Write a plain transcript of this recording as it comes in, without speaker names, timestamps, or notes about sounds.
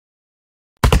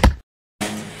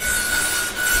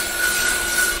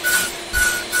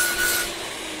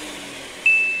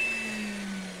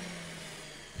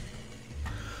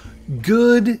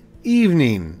Good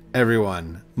evening,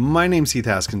 everyone. My name's Heath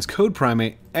Haskins, Code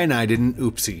Primate, and I did an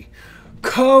oopsie.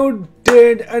 Code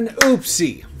did an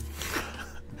oopsie.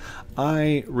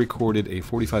 I recorded a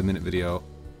 45-minute video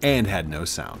and had no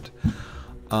sound.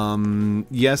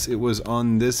 Yes, it was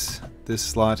on this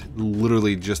slot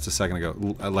literally just a second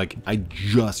ago. Like, I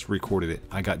just recorded it.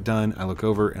 I got done, I look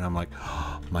over, and I'm like,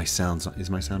 oh, is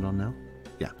my sound on now?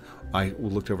 Yeah. I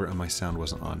looked over and my sound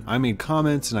wasn't on. I made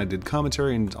comments and I did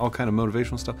commentary and all kind of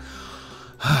motivational stuff.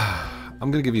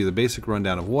 I'm going to give you the basic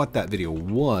rundown of what that video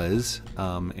was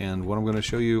and what I'm going to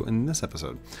show you in this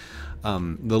episode.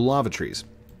 The lava trees.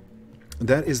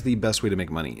 That is the best way to make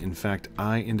money. In fact,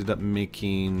 I ended up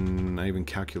making, I even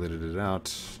calculated it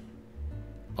out,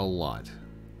 a lot.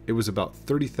 It was about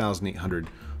 30,800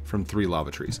 from 3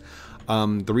 lava trees.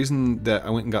 The reason that I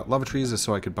went and got lava trees is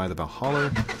so I could buy the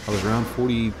Valhalla. I was around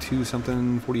 42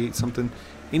 something, 48 something.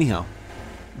 Anyhow,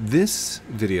 this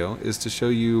video is to show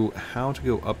you how to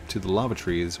go up to the lava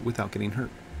trees without getting hurt.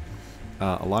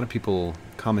 A lot of people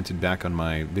commented back on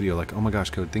my video like, oh my gosh,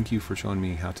 Code, thank you for showing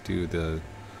me how to do the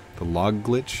log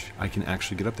glitch. I can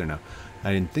actually get up there now.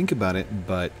 I didn't think about it,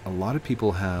 but a lot of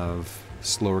people have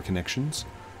slower connections.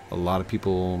 A lot of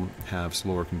people have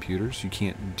slower computers. You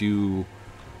can't do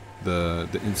the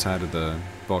inside of the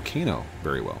volcano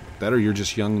very well. That, or you're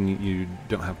just young and you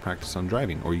don't have practice on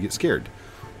driving, or you get scared.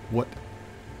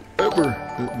 Whatever.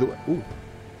 Ooh.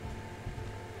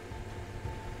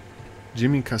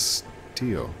 Jimmy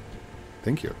Castillo,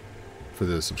 thank you for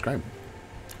the subscribe.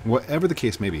 Whatever the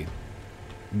case may be,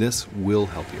 this will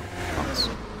help you, I promise.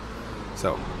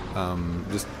 So,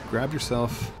 just grab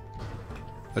yourself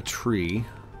a tree.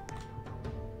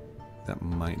 That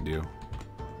might do.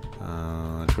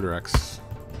 Twitter X.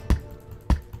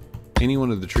 Any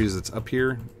one of the trees that's up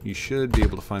here, you should be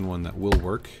able to find one that will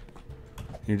work.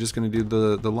 You're just going to do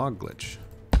the log glitch.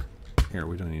 Here,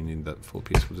 we don't even need that full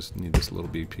piece. We'll just need this little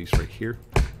bitty piece right here.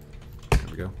 There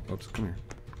we go. Oops, come here.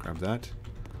 Grab that.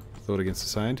 Throw it against the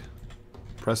side.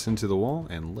 Press into the wall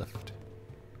and lift.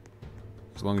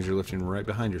 As long as you're lifting right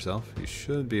behind yourself, you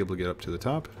should be able to get up to the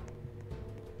top.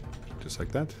 Just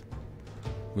like that.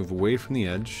 Move away from the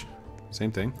edge.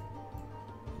 Same thing.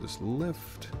 Just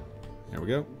lift. There we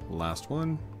go. Last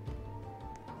one.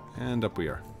 And up we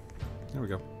are. There we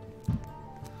go.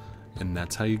 And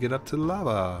that's how you get up to the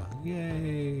lava.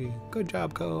 Yay! Good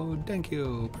job, Code. Thank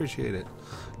you. Appreciate it.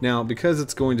 Now, because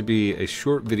it's going to be a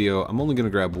short video, I'm only going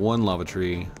to grab one lava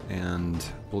tree and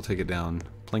we'll take it down,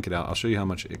 plank it out. I'll show you how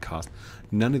much it costs.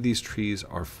 None of these trees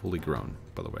are fully grown,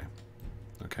 by the way.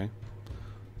 Okay?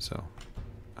 So,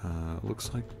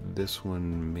 looks like this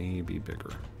one may be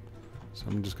bigger. So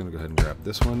I'm just going to go ahead and grab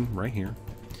this one right here.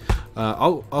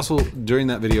 Also, during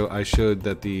that video, I showed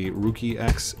that the Ruki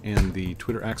X and the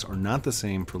Twitter X are not the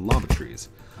same for lava trees.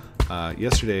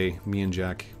 Yesterday, me and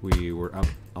Jack, we were up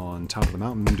on top of the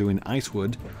mountain doing ice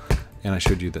wood, and I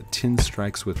showed you that 10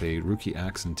 strikes with a Ruki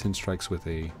Axe and 10 strikes with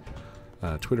a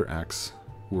Twitter Axe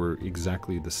were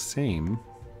exactly the same,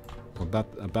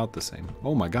 about the same.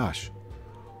 Oh my gosh!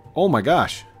 Oh my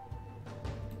gosh!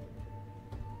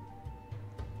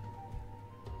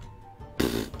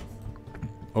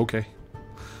 Okay,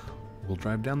 we'll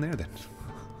drive down there then.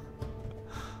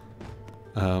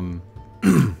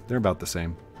 They're about the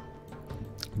same.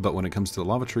 But when it comes to the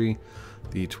lava tree,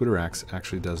 the Twitter Axe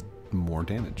actually does more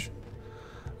damage.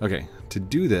 Okay, to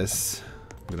do this,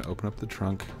 I'm going to open up the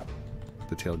trunk,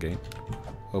 the tailgate,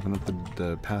 open up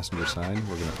the passenger side.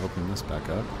 We're going to open this back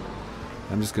up.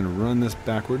 I'm just going to run this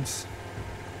backwards.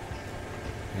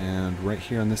 And right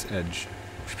here on this edge.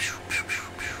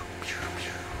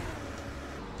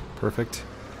 Perfect.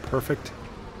 Perfect.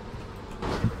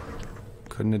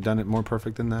 Couldn't have done it more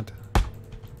perfect than that.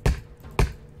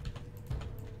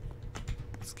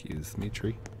 Excuse me,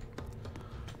 tree.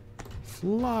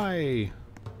 Fly!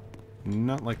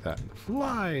 Not like that.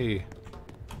 Fly!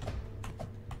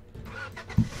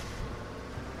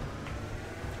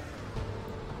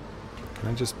 Can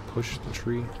I just push the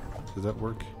tree? Does that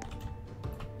work?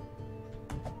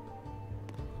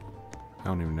 I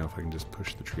don't even know if I can just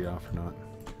push the tree off or not.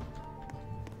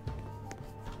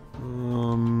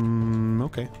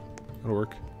 Okay. That'll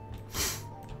work.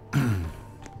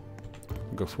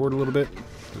 Go forward a little bit,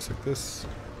 just like this.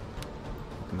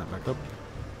 Open that back up.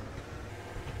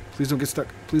 Please don't get stuck.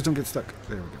 Please don't get stuck.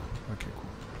 There we go. Okay, cool.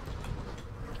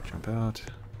 Jump out.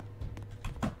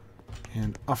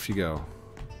 And off you go.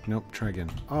 Nope, try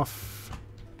again. Off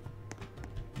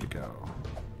you go.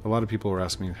 A lot of people were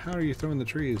asking me, how are you throwing the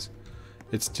trees?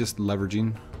 It's just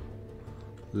leveraging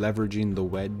the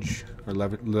wedge, or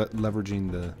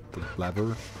leveraging the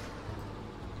lever.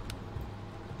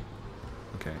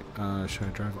 Okay, should I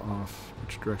drive off?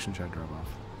 Which direction should I drive off?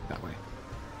 That way.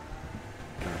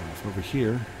 Drive off over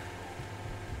here.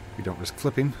 We don't risk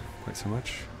flipping quite so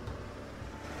much.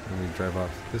 And we drive off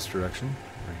this direction.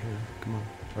 Right here. Come on.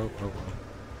 Oh, oh, oh.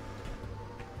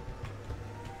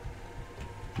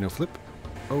 No flip.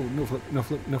 Oh, no flip, no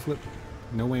flip, no flip.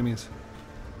 No whammies.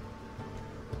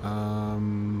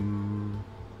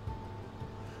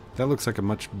 That looks like a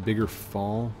much bigger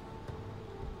fall.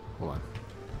 Hold on.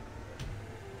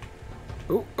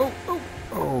 Oh, oh, oh.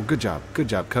 Oh, good job. Good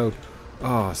job, Code.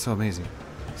 Oh, so amazing.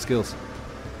 Skills.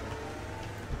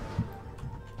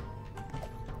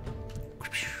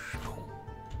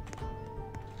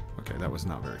 Okay, that was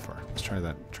not very far. Let's try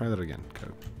that. Try that again,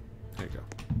 Code. There you go.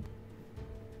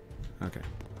 Okay.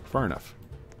 Far enough.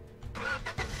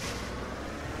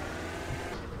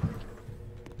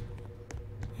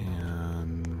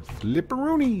 And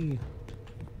flipperoonie.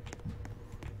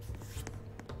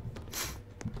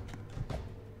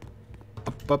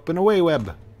 Up and away,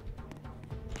 web.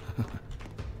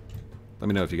 Let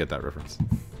me know if you get that reference.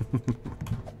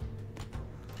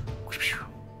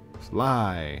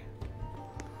 Fly.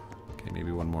 Okay,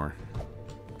 maybe one more.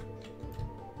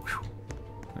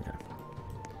 Okay.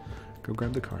 Go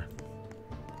grab the car.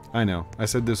 I know. I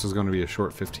said this was going to be a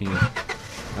short 15.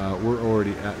 We're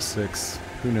already at 6.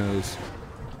 Who knows?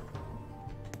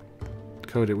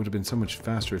 Code, it would have been so much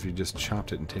faster if you just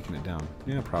chopped it and taken it down.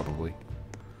 Yeah, probably.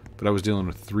 But I was dealing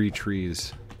with 3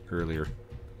 trees earlier.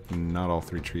 And not all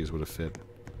 3 trees would have fit.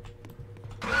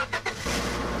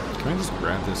 Can I just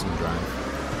grab this and drive?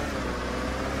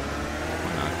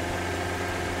 Why not?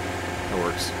 That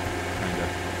works. Kinda.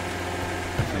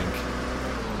 I think.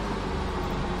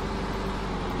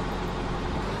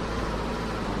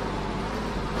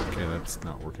 Okay, that's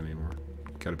not working anymore.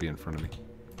 Gotta be in front of me.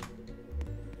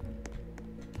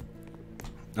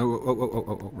 Oh, oh, oh, oh,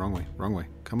 oh, oh, wrong way, wrong way.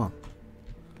 Come on.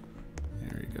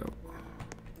 There you go.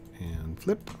 And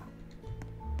flip.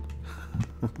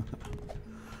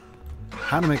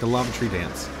 How to make a lava tree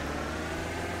dance.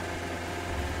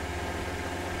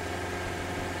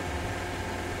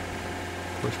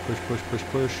 Push, push, push, push,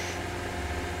 push.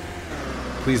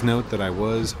 Please note that I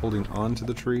was holding on to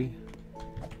the tree.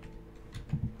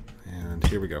 And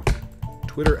here we go.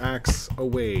 Twitter axe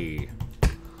away.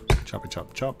 Choppy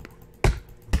chop chop.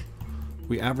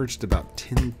 We averaged about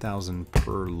 10,000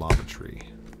 per lava tree.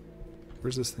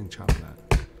 Where's this thing chopped at?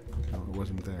 No, it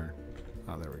wasn't there.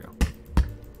 Oh, there we go.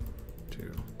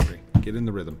 2, 3. Get in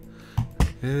the rhythm.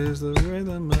 Is the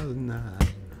rhythm of the night.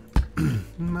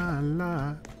 My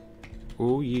life.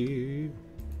 Oh, yeah.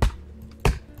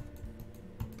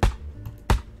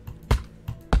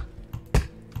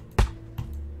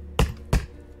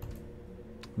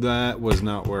 That was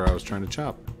not where I was trying to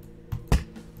chop.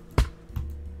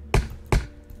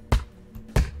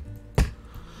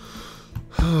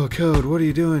 Oh, Code, what are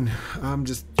you doing? I'm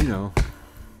just, you know,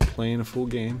 playing a full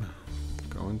game.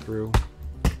 Going through.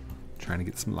 Trying to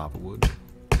get some lava wood.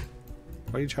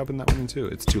 Why are you chopping that one in two?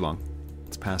 It's too long.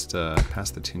 It's past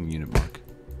the 10 unit mark.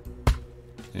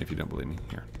 And if you don't believe me,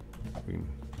 here. We can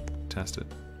test it.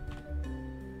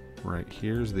 Right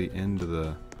here's the end of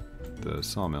the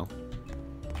sawmill.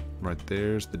 Right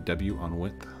there's the W on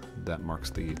width. That marks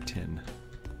the 10.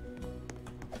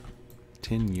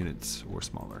 10 units or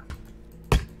smaller.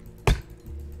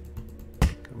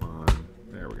 Come on.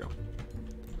 There we go.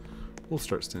 We'll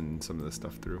start sending some of this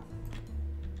stuff through.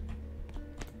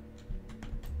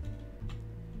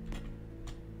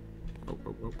 Oh,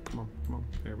 oh, oh, come on, come on.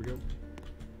 There we go.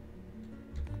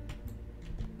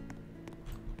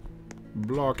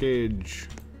 Blockage.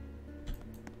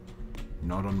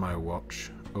 Not on my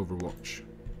watch. Overwatch.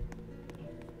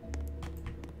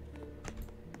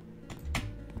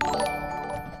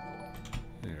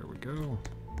 There we go.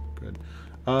 Good.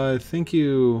 Thank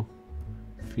you,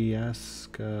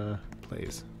 Fiasca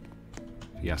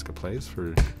Plays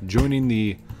for joining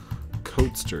the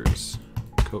Codesters.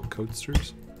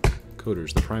 Codesters?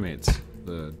 Coders, the primates,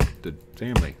 the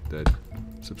family, the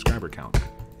subscriber count.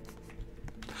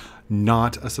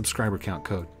 Not a subscriber count,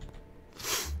 Code.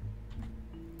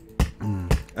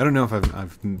 I don't know if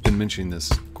I've been mentioning this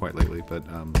quite lately, but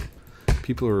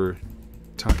people are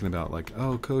talking about like,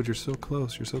 oh, Code, you're so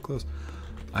close, you're so close.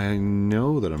 I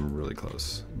know that I'm really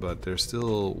close, but there's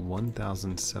still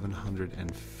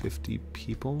 1,750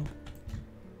 people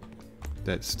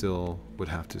that still would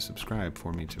have to subscribe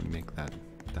for me to make that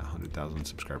 100,000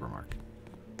 subscriber mark.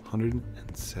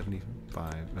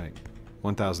 175, right?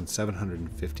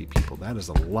 1,750 people. That is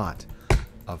a lot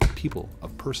of people,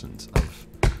 of persons, of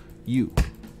you,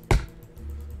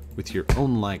 with your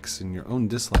own likes and your own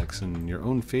dislikes and your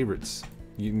own favorites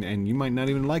And you might not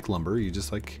even like lumber. You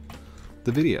just like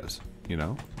the videos, you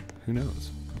know? Who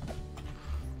knows?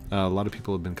 A lot of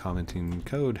people have been commenting,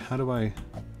 Code, how do I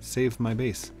save my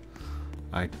base?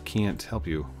 I can't help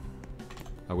you.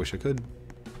 I wish I could,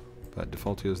 but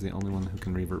Defaultio is the only one who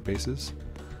can revert bases,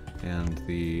 and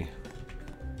the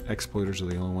exploiters are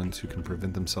the only ones who can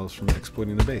prevent themselves from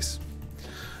exploiting the base.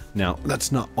 Now,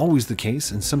 that's not always the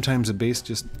case, and sometimes a base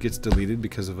just gets deleted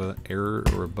because of an error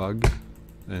or a bug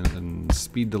and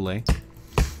speed delay.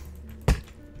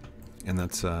 And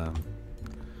that's, if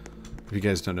you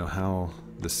guys don't know how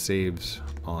the saves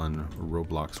on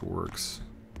Roblox works,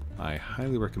 I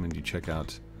highly recommend you check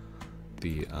out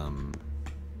the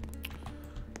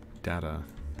data.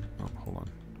 Oh, hold on.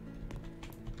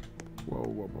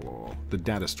 Whoa. The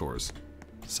data stores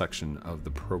section of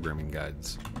the programming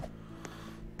guides.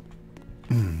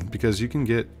 Because you can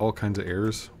get all kinds of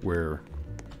errors where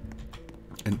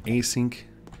an async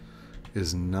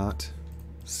is not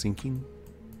syncing.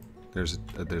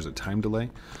 There's a time delay.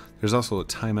 There's also a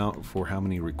timeout for how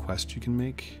many requests you can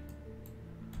make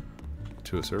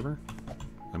to a server.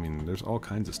 I mean, there's all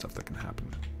kinds of stuff that can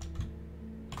happen.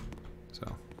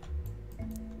 So,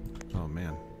 oh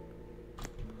man.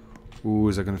 Ooh,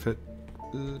 is that gonna fit?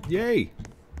 Yay!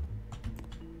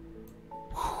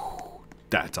 Whew,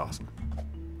 that's awesome.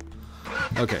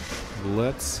 Okay,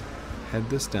 let's head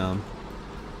this down,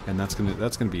 and that's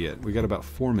gonna be it. We got about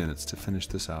 4 minutes to finish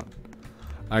this out.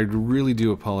 I really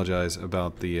do apologize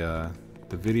about the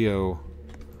video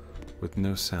with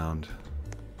no sound.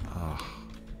 Oh,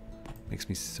 makes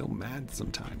me so mad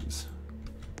sometimes.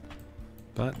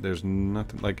 But there's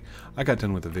nothing, like, I got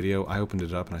done with the video, I opened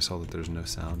it up and I saw that there's no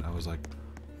sound. I was like,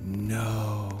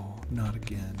 no, not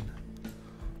again.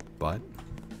 But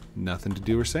nothing to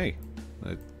do or say.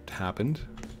 It happened,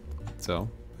 so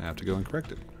I have to go and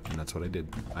correct it. And that's what I did.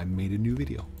 I made a new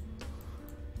video.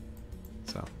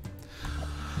 So,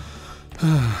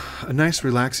 a nice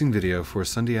relaxing video for a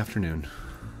Sunday afternoon.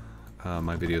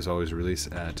 My videos always release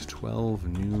at 12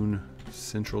 noon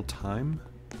Central Time,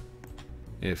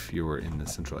 if you're in the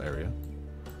Central area.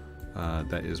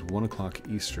 That is 1 o'clock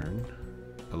Eastern,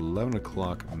 11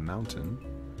 o'clock Mountain,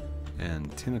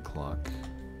 and 10 o'clock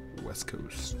West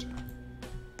Coast.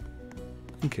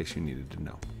 In case you needed to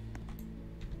know.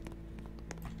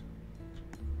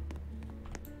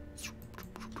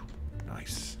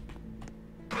 Nice.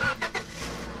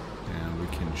 And we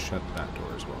can shut that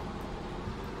door as well.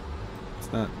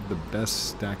 It's not the best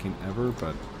stacking ever,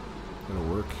 but it'll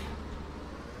work.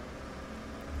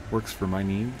 Works for my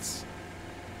needs.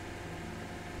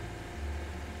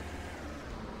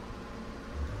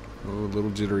 Oh, a little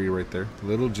jittery right there. A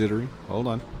little jittery. Hold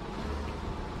on.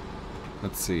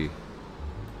 Let's see.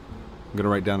 I'm going to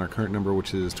write down our current number,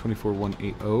 which is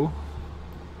 24180.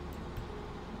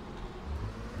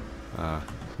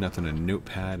 Nothing a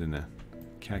notepad and a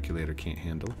calculator can't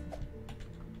handle.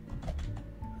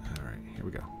 Alright, here we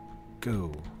go.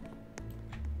 Go.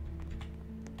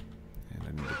 And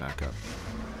I need to back up.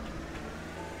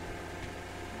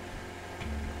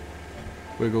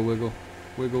 Wiggle, wiggle.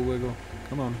 Wiggle, wiggle.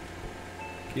 Come on.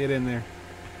 Get in there.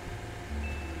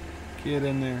 Get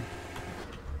in there.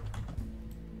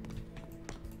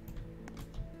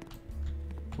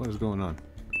 What is going on?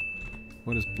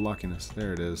 What is blocking us?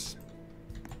 There it is.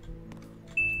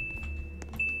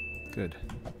 Good.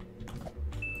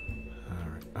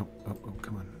 Alright. Oh,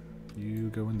 come on. You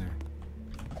go in there.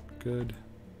 Good.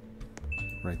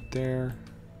 Right there.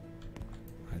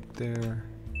 Right there.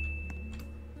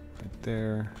 Right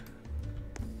there.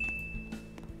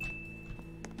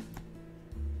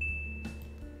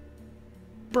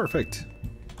 Perfect.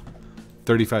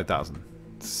 35,000.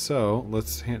 So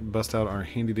let's bust out our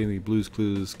handy dandy Blues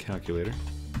Clues calculator.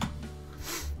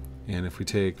 And if we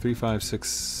take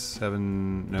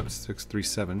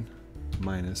 637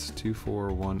 minus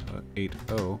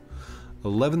 24180,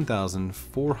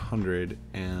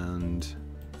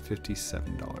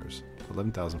 $11,457.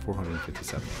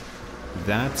 $11,457.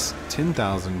 That's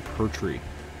 10,000 per tree.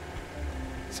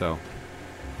 So,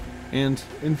 and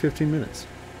in 15 minutes.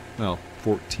 Well,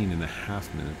 14 and a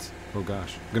half minutes. Oh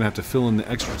gosh, I'm gonna have to fill in the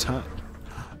extra time.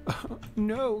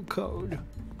 No, Code.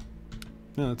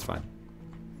 No, that's fine.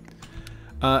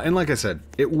 And like I said,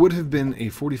 it would have been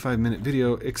a 45-minute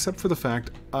video, except for the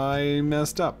fact I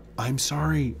messed up. I'm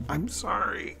sorry. I'm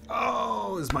sorry.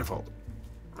 Oh, it's my fault.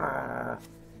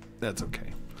 That's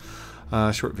okay.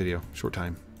 Short video, short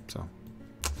time. So,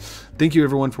 thank you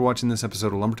everyone for watching this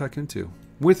episode of Lumber Tycoon 2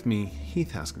 with me,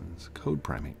 Heath Haskins, Code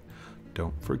Primate.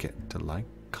 Don't forget to like,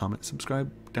 comment, subscribe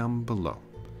down below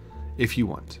if you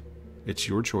want. It's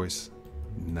your choice,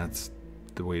 and that's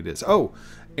the the way it is. Oh,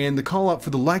 and the call out for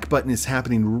the like button is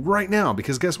happening right now,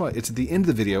 because guess what? It's at the end of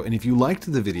the video, and if you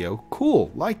liked the video,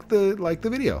 cool, like the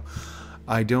video.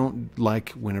 I don't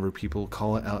like whenever people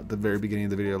call it out at the very beginning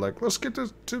of the video, like, let's get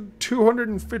this to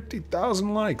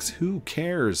 250,000 likes. Who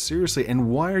cares? Seriously. And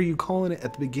why are you calling it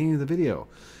at the beginning of the video?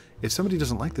 If somebody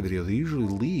doesn't like the video, they usually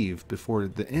leave before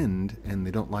the end, and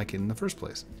they don't like it in the first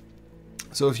place.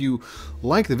 So if you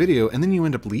like the video and then you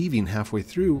end up leaving halfway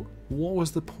through, what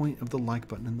was the point of the like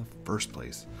button in the first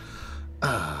place?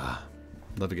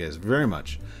 Love you guys very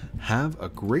much. Have a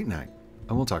great night,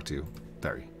 and we'll talk to you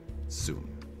very soon.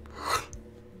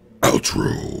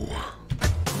 Outro.